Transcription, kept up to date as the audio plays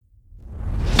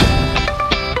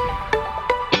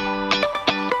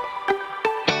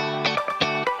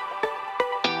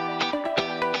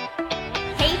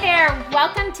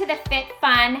to the Fit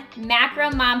Fun Macro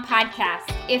Mom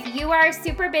Podcast. If you are a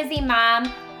super busy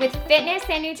mom with fitness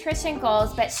and nutrition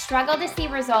goals but struggle to see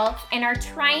results and are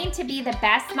trying to be the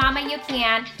best mama you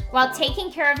can while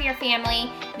taking care of your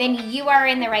family, then you are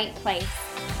in the right place.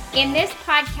 In this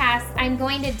podcast, I'm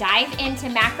going to dive into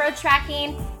macro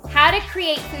tracking, how to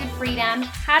create food freedom,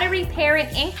 how to repair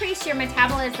and increase your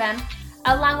metabolism,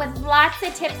 along with lots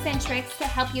of tips and tricks to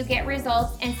help you get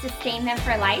results and sustain them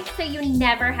for life so you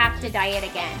never have to diet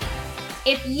again.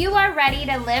 If you are ready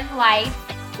to live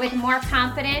life with more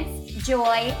confidence,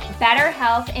 joy, better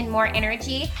health, and more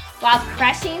energy while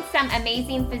crushing some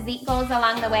amazing physique goals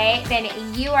along the way, then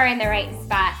you are in the right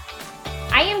spot.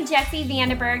 I am Jessie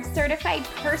Vandenberg, certified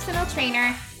personal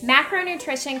trainer,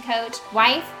 macronutrition coach,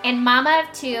 wife, and mama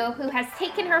of two who has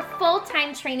taken her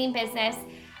full-time training business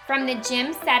from the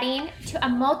gym setting to a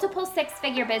multiple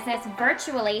six-figure business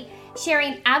virtually,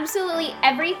 sharing absolutely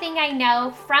everything I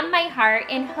know from my heart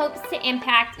in hopes to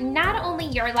impact not only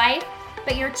your life,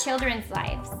 but your children's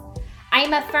lives. I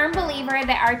am a firm believer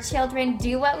that our children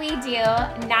do what we do,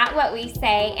 not what we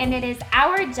say, and it is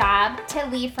our job to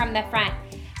lead from the front.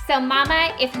 So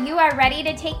mama, if you are ready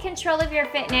to take control of your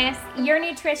fitness, your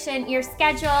nutrition, your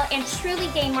schedule, and truly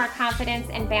gain more confidence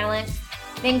and balance,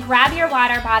 then grab your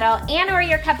water bottle and or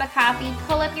your cup of coffee,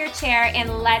 pull up your chair,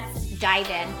 and let's dive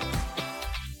in.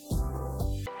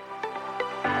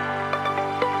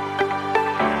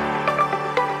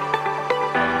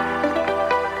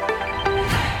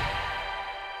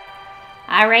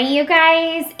 All right, you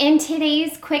guys, in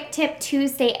today's Quick Tip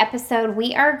Tuesday episode,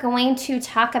 we are going to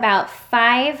talk about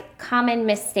 5 common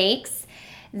mistakes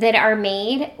that are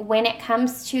made when it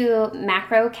comes to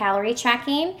macro calorie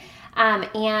tracking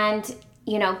and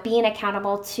being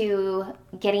accountable to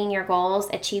getting your goals,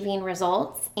 achieving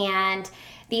results. And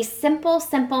these simple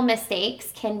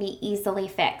mistakes can be easily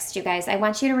fixed. You guys, I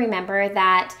want you to remember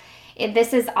that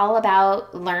this is all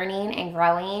about learning and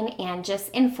growing and just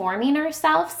informing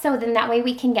ourselves so then that way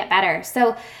we can get better.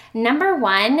 So number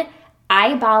 1,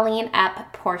 eyeballing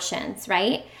up portions,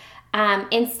 right?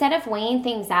 Instead of weighing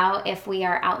things out, if we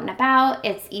are out and about,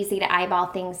 it's easy to eyeball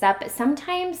things up. But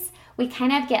sometimes we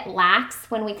kind of get lax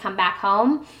when we come back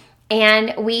home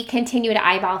and we continue to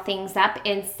eyeball things up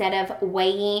instead of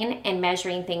weighing and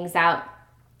measuring things out.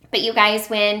 But you guys,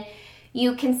 when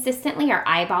you consistently are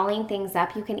eyeballing things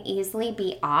up, you can easily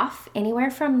be off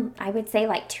anywhere from, I would say,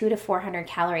 like 200 to 400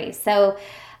 calories. So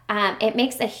it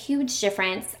makes a huge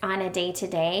difference on a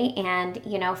day-to-day. And,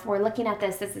 if we're looking at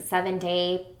this as a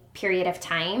 7-day period of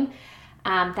time,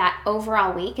 that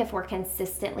overall week, if we're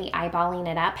consistently eyeballing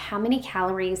it up, how many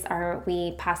calories are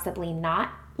we possibly not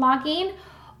logging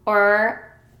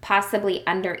or possibly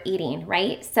under eating,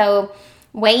 right? So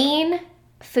weighing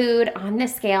food on the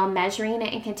scale, measuring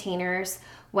it in containers,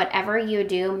 whatever you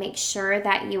do, make sure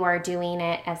that you are doing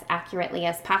it as accurately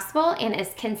as possible and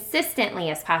as consistently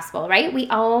as possible, right? We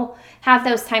all have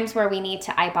those times where we need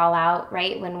to eyeball out,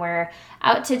 right? When we're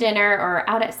out to dinner or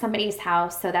out at somebody's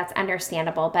house, so that's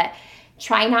understandable, but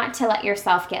try not to let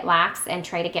yourself get lax and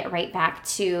try to get right back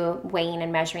to weighing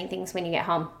and measuring things when you get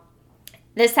home.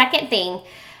 The second thing,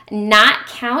 not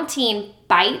counting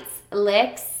bites,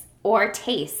 licks, or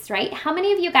tastes, right? How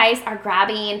many of you guys are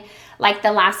grabbing like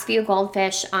the last few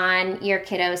goldfish on your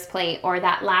kiddo's plate or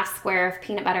that last square of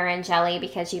peanut butter and jelly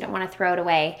because you don't want to throw it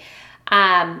away?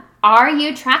 Are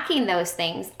you tracking those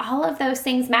things? All of those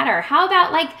things matter. How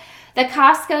about like the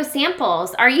Costco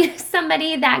samples? Are you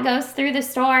somebody that goes through the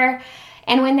store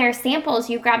and when there's samples,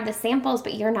 you grab the samples,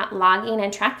 but you're not logging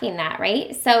and tracking that,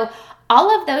 right? So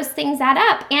all of those things add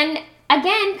up. And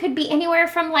again, could be anywhere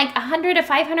from like 100 to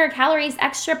 500 calories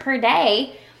extra per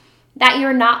day that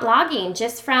you're not logging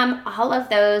just from all of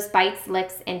those bites,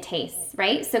 licks, and tastes,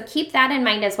 right? So keep that in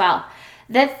mind as well.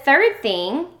 The third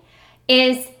thing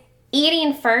is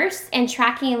eating first and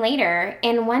tracking later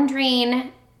and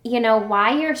wondering,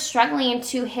 why you're struggling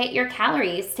to hit your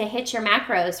calories, to hit your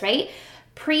macros, right?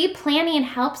 Pre-planning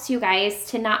helps you guys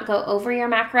to not go over your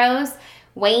macros.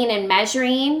 Weighing and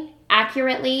measuring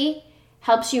accurately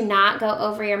helps you not go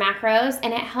over your macros,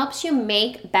 and it helps you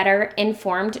make better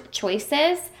informed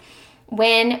choices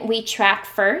when we track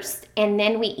first and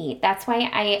then we eat. That's why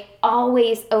I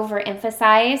always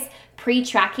overemphasize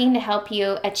pre-tracking to help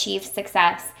you achieve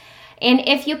success. And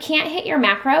if you can't hit your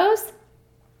macros,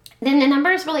 then the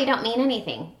numbers really don't mean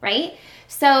anything, right?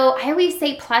 So I always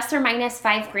say plus or minus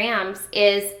 5 grams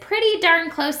is pretty darn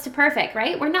close to perfect,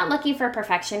 right? We're not looking for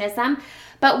perfectionism,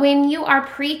 but when you are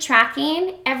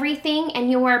pre-tracking everything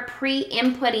and you are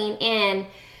pre-inputting in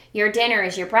your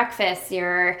dinners, your breakfasts,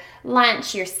 your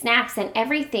lunch, your snacks, and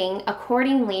everything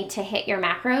accordingly to hit your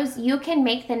macros, you can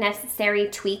make the necessary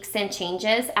tweaks and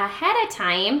changes ahead of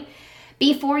time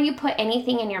before you put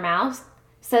anything in your mouth.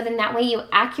 So then that way you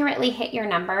accurately hit your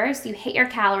numbers, you hit your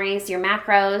calories, your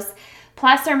macros,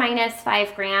 plus or minus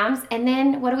 5 grams. And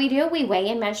then what do? We weigh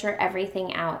and measure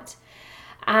everything out.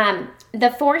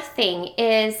 The fourth thing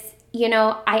is,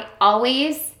 I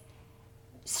always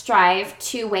strive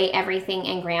to weigh everything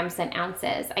in grams and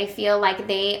ounces. I feel like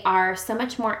they are so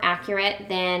much more accurate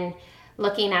than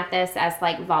looking at this as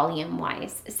like volume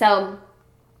wise. So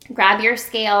grab your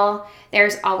scale.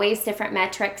 There's always different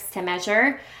metrics to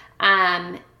measure.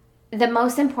 The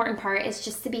most important part is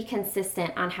just to be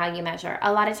consistent on how you measure.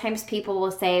 A lot of times people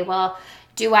will say, well,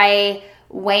 do I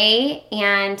weigh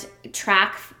and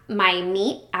track my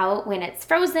meat out when it's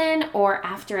frozen or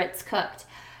after it's cooked?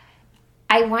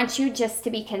 I want you just to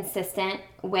be consistent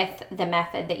with the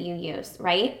method that you use,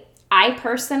 right? I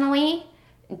personally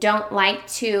don't like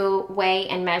to weigh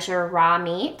and measure raw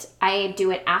meat. I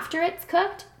do it after it's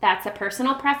cooked. That's a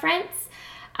personal preference,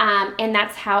 and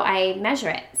that's how I measure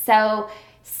it. So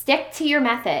stick to your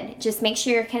method. Just make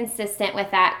sure you're consistent with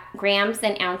that. Grams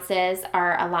and ounces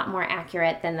are a lot more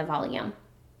accurate than the volume.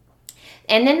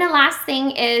 And then the last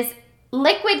thing is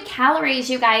liquid calories,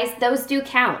 you guys. Those do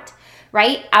count,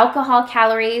 right? Alcohol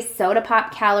calories, soda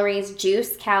pop calories,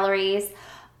 juice calories,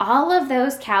 all of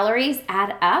those calories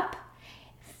add up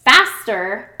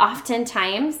faster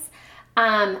oftentimes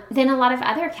than a lot of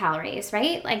other calories,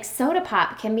 right? Like soda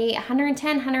pop can be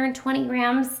 110, 120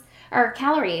 grams or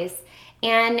calories.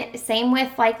 And same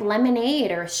with like lemonade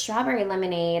or strawberry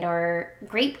lemonade or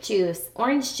grape juice,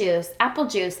 orange juice, apple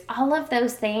juice. All of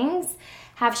those things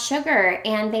have sugar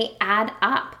and they add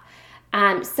up.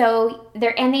 And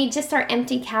they just are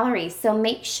empty calories. So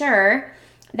make sure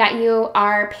that you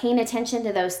are paying attention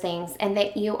to those things and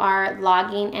that you are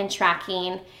logging and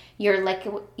tracking your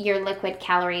liquid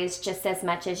calories just as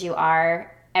much as you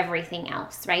are everything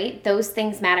else, right? Those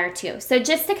things matter too. So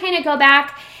just to kind of go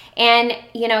back and,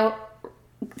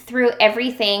 through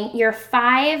everything, your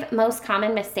 5 most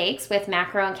common mistakes with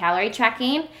macro and calorie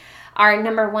tracking are: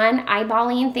 number 1,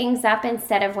 eyeballing things up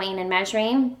instead of weighing and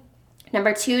measuring.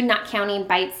 Number 2, not counting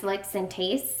bites, licks, and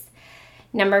tastes.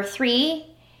 Number 3,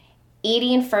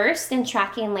 eating first and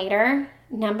tracking later.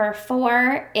 Number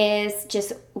 4 is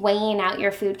just weighing out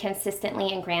your food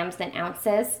consistently in grams and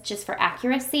ounces just for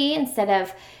accuracy instead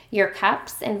of your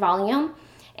cups and volume.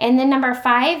 And then number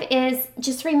 5 is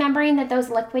just remembering that those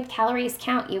liquid calories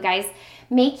count, you guys.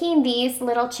 Making these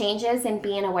little changes and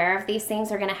being aware of these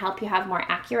things are going to help you have more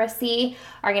accuracy,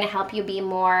 are going to help you be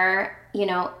more,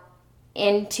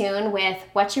 in tune with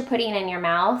what you're putting in your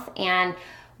mouth and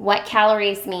what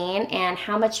calories mean and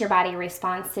how much your body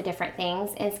responds to different things.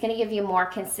 And it's going to give you more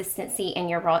consistency in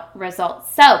your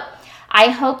results. So I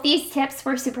hope these tips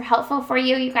were super helpful for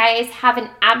you. You guys have an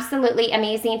absolutely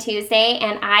amazing Tuesday,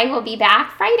 and I will be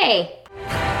back Friday.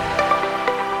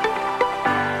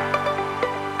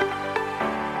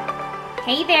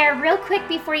 Hey there, real quick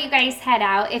before you guys head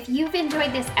out, if you've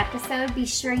enjoyed this episode, be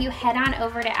sure you head on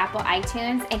over to Apple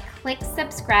iTunes and click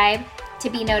subscribe to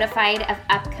be notified of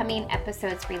upcoming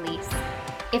episodes released.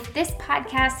 If this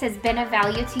podcast has been of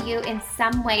value to you in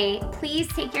some way, please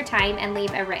take your time and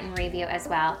leave a written review as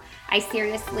well. I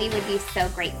seriously would be so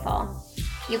grateful.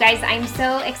 You guys, I'm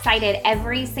so excited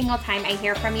every single time I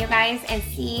hear from you guys and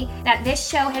see that this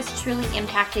show has truly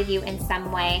impacted you in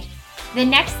some way. The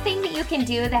next thing that you can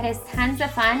do that is tons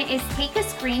of fun is take a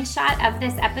screenshot of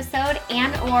this episode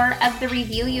and or of the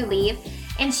review you leave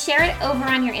and share it over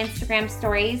on your Instagram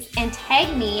stories and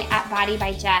tag me at Body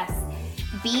by Jess,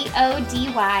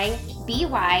 BODYBYJESS.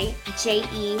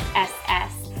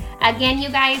 Again, you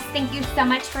guys, thank you so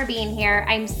much for being here.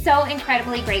 I'm so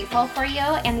incredibly grateful for you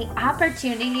and the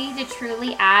opportunity to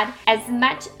truly add as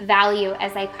much value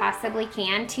as I possibly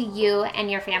can to you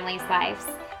and your family's lives.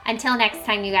 Until next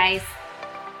time, you guys.